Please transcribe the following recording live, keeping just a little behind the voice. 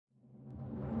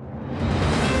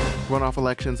Runoff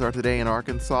elections are today in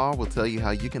Arkansas. We'll tell you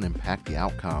how you can impact the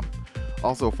outcome.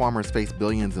 Also, farmers face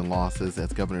billions in losses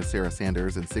as Governor Sarah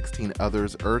Sanders and 16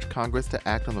 others urge Congress to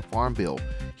act on the Farm Bill.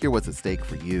 Here's what's at stake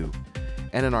for you.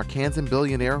 And an Arkansan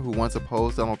billionaire who once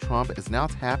opposed Donald Trump is now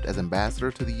tapped as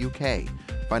ambassador to the UK.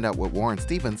 Find out what Warren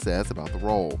Stevens says about the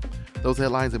role. Those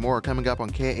headlines and more are coming up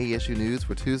on KASU News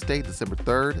for Tuesday, December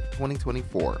 3rd,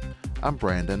 2024. I'm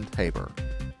Brandon Tabor.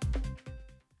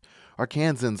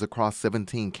 Arkansans across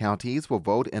 17 counties will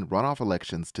vote in runoff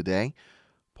elections today.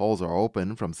 Polls are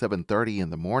open from 7:30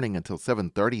 in the morning until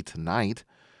 7:30 tonight.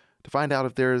 To find out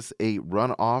if there's a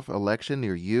runoff election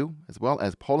near you, as well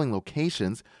as polling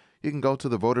locations, you can go to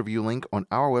the voter view link on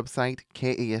our website,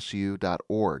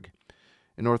 kasu.org.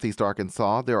 In Northeast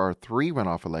Arkansas, there are 3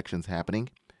 runoff elections happening.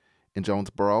 In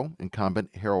Jonesboro,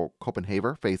 incumbent Harold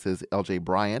Copenhaver faces L.J.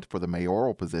 Bryant for the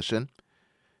mayoral position.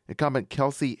 Incumbent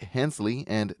Kelsey Hensley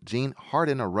and Jean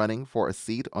Hardin are running for a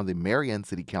seat on the Marion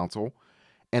City Council.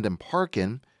 And in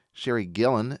Parkin, Sherry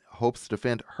Gillen hopes to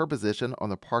defend her position on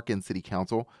the Parkin City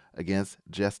Council against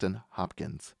Justin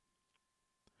Hopkins.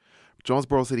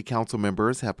 Jonesboro City Council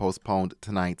members have postponed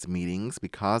tonight's meetings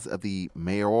because of the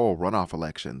mayoral runoff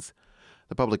elections.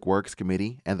 The Public Works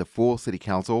Committee and the full City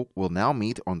Council will now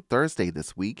meet on Thursday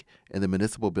this week in the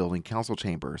Municipal Building Council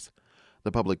Chambers.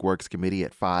 The Public Works Committee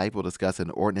at 5 will discuss an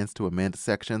ordinance to amend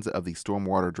sections of the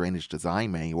Stormwater Drainage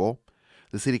Design Manual.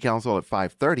 The City Council at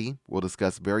 5:30 will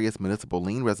discuss various municipal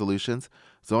lien resolutions,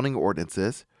 zoning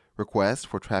ordinances, requests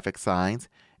for traffic signs,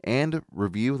 and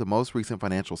review the most recent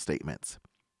financial statements.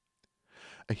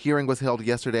 A hearing was held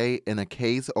yesterday in a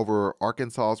case over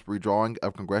Arkansas's redrawing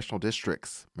of congressional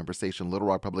districts. Member station Little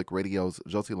Rock Public Radio's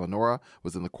Josie Lenora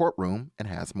was in the courtroom and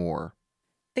has more.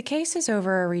 The case is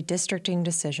over a redistricting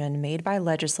decision made by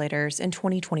legislators in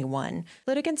 2021.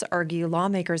 Litigants argue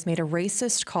lawmakers made a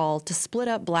racist call to split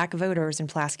up black voters in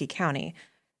Pulaski County.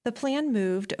 The plan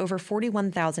moved over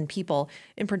 41,000 people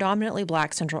in predominantly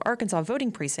black Central Arkansas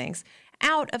voting precincts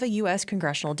out of a U.S.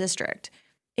 congressional district,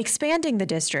 expanding the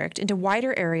district into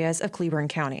wider areas of Cleburne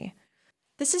County.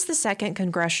 This is the second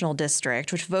congressional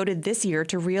district which voted this year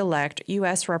to re-elect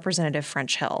U.S. Representative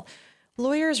French Hill.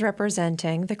 Lawyers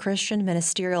representing the Christian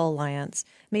Ministerial Alliance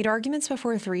made arguments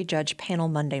before a 3-judge panel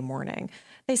Monday morning.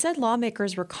 They said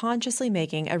lawmakers were consciously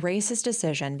making a racist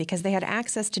decision because they had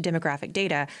access to demographic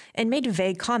data and made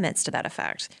vague comments to that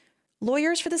effect.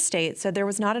 Lawyers for the state said there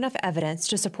was not enough evidence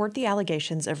to support the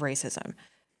allegations of racism.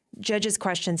 Judges'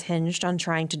 questions hinged on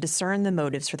trying to discern the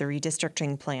motives for the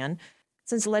redistricting plan,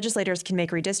 since legislators can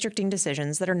make redistricting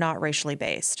decisions that are not racially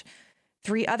based.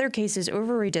 3 other cases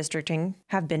over redistricting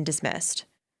have been dismissed.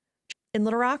 In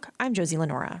Little Rock, I'm Josie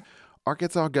Lenora.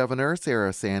 Arkansas Governor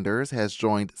Sarah Sanders has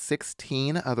joined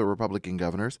 16 other Republican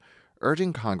governors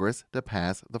urging Congress to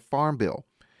pass the Farm Bill.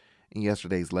 In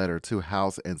yesterday's letter to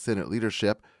House and Senate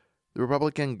leadership, the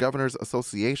Republican Governors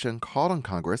Association called on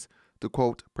Congress to,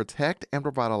 quote, protect and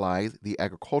revitalize the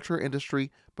agriculture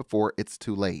industry before it's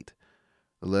too late.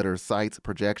 The letter cites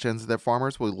projections that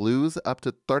farmers will lose up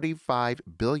to $35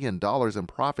 billion in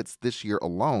profits this year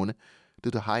alone due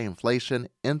to high inflation,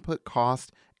 input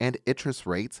costs, and interest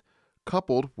rates,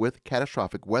 coupled with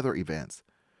catastrophic weather events.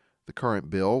 The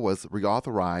current bill was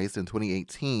reauthorized in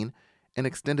 2018 and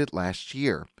extended last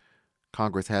year.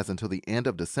 Congress has until the end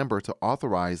of December to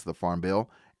authorize the Farm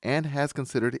Bill and has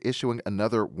considered issuing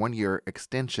another 1-year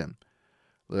extension.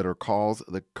 The letter calls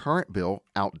the current bill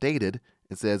outdated.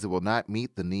 It says it will not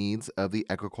meet the needs of the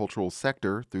agricultural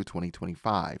sector through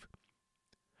 2025.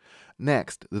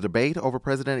 Next, the debate over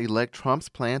President-elect Trump's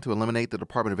plan to eliminate the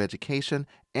Department of Education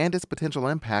and its potential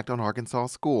impact on Arkansas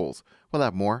schools. We'll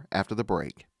have more after the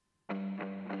break.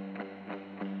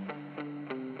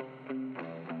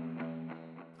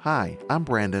 Hi, I'm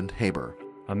Brandon Tabor.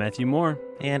 I'm Matthew Moore.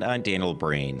 And I'm Daniel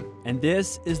Brain. And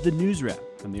this is the News Wrap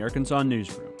from the Arkansas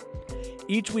Newsroom.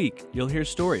 Each week, you'll hear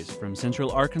stories from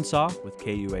Central Arkansas with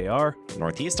KUAR,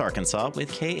 Northeast Arkansas with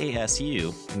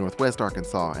KASU, Northwest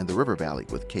Arkansas and the River Valley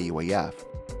with KUAF.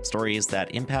 Stories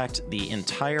that impact the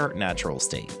entire natural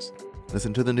state.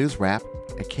 Listen to the News Wrap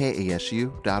at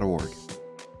kasu.org.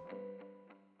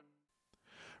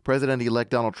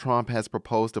 President-elect Donald Trump has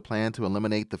proposed a plan to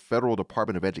eliminate the Federal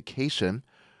Department of Education.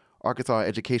 Arkansas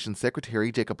Education Secretary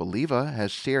Jacob Oliva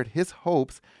has shared his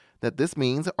hopes that this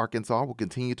means Arkansas will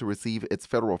continue to receive its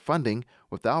federal funding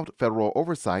without federal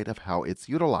oversight of how it's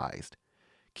utilized.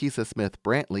 Keisa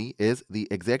Smith-Brantley is the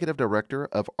executive director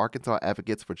of Arkansas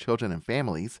Advocates for Children and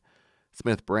Families.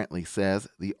 Smith-Brantley says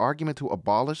the argument to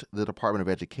abolish the Department of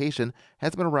Education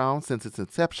has been around since its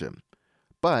inception.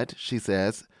 But, she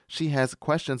says, she has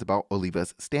questions about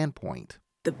Oliva's standpoint.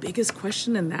 The biggest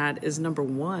question in that is, number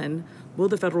one, will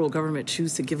the federal government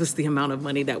choose to give us the amount of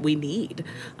money that we need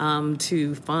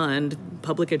to fund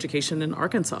public education in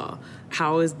Arkansas?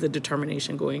 How is the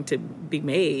determination going to be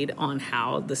made on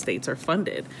how the states are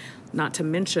funded? Not to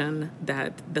mention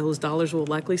that those dollars will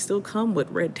likely still come with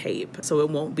red tape. So it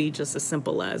won't be just as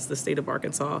simple as the state of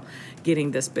Arkansas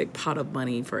getting this big pot of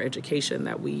money for education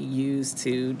that we use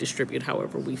to distribute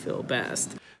however we feel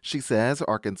best. She says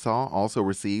Arkansas also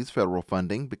receives federal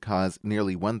funding because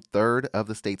nearly 1/3 of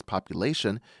the state's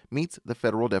population meets the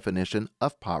federal definition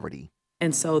of poverty.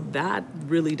 And so that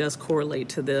really does correlate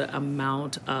to the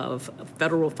amount of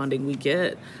federal funding we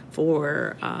get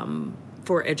for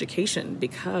education,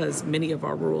 because many of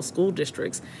our rural school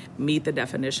districts meet the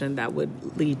definition that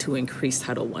would lead to increased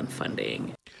Title I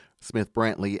funding. Smith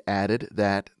Brantley added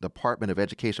that Department of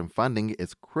Education funding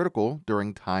is critical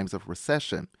during times of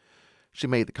recession. She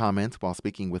made the comments while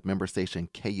speaking with member station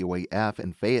KUAF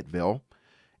in Fayetteville.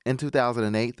 In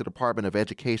 2008, the Department of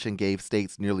Education gave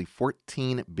states nearly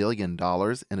 $14 billion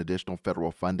in additional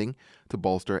federal funding to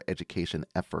bolster education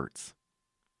efforts.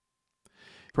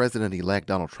 President-elect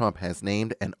Donald Trump has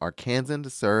named an Arkansan to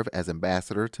serve as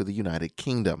ambassador to the United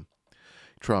Kingdom.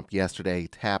 Trump yesterday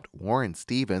tapped Warren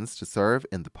Stevens to serve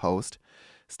in the post.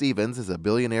 Stevens is a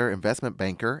billionaire investment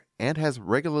banker and has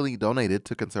regularly donated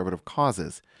to conservative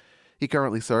causes. He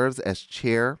currently serves as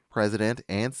chair, president,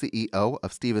 and CEO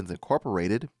of Stevens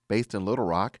Incorporated, based in Little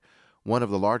Rock, one of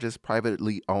the largest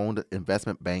privately owned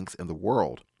investment banks in the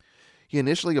world. He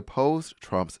initially opposed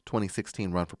Trump's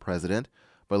 2016 run for president,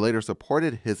 but later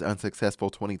supported his unsuccessful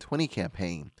 2020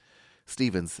 campaign.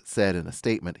 Stevens said in a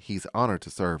statement he's honored to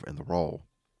serve in the role.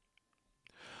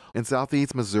 In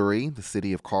southeast Missouri, the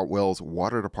city of Caldwell's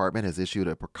water department has issued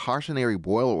a precautionary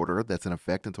boil order that's in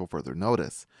effect until further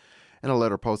notice. In a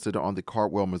letter posted on the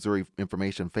Caldwell, Missouri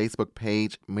Information Facebook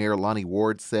page, Mayor Lonnie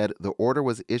Ward said the order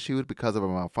was issued because of a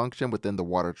malfunction within the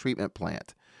water treatment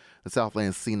plant. The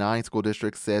Southland C9 school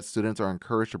district said students are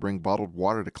encouraged to bring bottled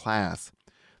water to class.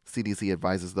 CDC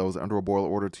advises those under a boil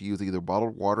order to use either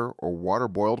bottled water or water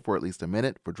boiled for at least a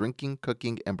minute for drinking,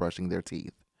 cooking, and brushing their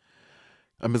teeth.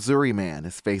 A Missouri man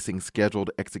is facing scheduled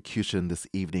execution this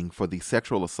evening for the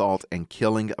sexual assault and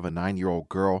killing of a 9-year-old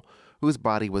girl whose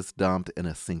body was dumped in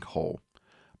a sinkhole.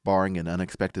 Barring an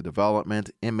unexpected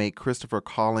development, inmate Christopher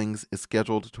Collings is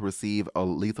scheduled to receive a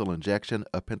lethal injection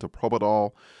of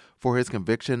pentoprobidol for his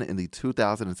conviction in the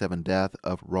 2007 death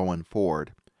of Rowan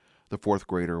Ford. The fourth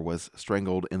grader was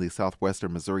strangled in the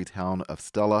southwestern Missouri town of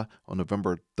Stella on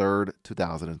November 3,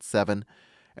 2007,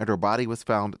 and her body was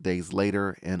found days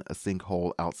later in a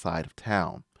sinkhole outside of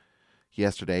town.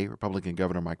 Yesterday, Republican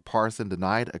Governor Mike Parson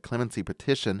denied a clemency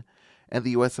petition, and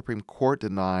the U.S. Supreme Court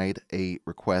denied a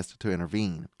request to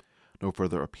intervene. No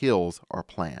further appeals are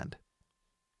planned.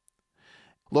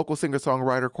 Local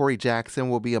singer-songwriter Corey Jackson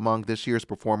will be among this year's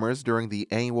performers during the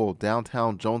annual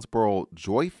Downtown Jonesboro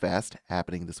Joy Fest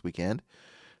happening this weekend.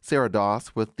 Sarah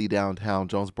Doss with the Downtown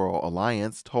Jonesboro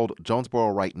Alliance told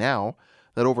Jonesboro Right Now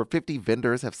that over 50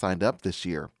 vendors have signed up this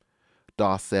year.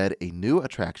 Doss said a new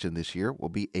attraction this year will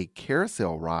be a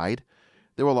carousel ride.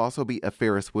 There will also be a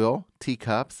Ferris wheel,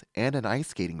 teacups, and an ice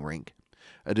skating rink.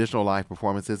 Additional live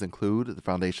performances include the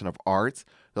Foundation of Arts,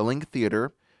 the Link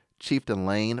Theater, Chieftain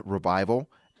Lane Revival,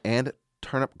 and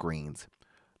Turnip Greens.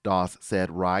 Doss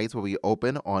said rides will be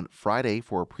open on Friday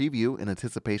for a preview in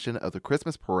anticipation of the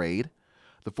Christmas parade.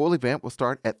 The full event will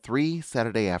start at 3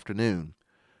 Saturday afternoon.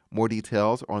 More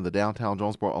details are on the Downtown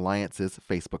Jonesboro Alliance's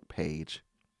Facebook page.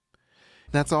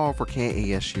 That's all for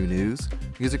KASU News.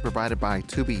 Music provided by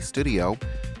 2B Studio.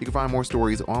 You can find more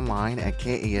stories online at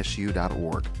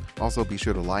kasu.org. Also, be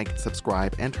sure to like,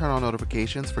 subscribe, and turn on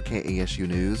notifications for KASU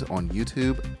News on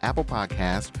YouTube, Apple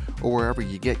Podcasts, or wherever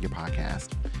you get your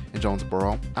podcast. In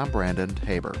Jonesboro, I'm Brandon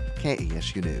Tabor,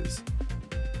 KASU News.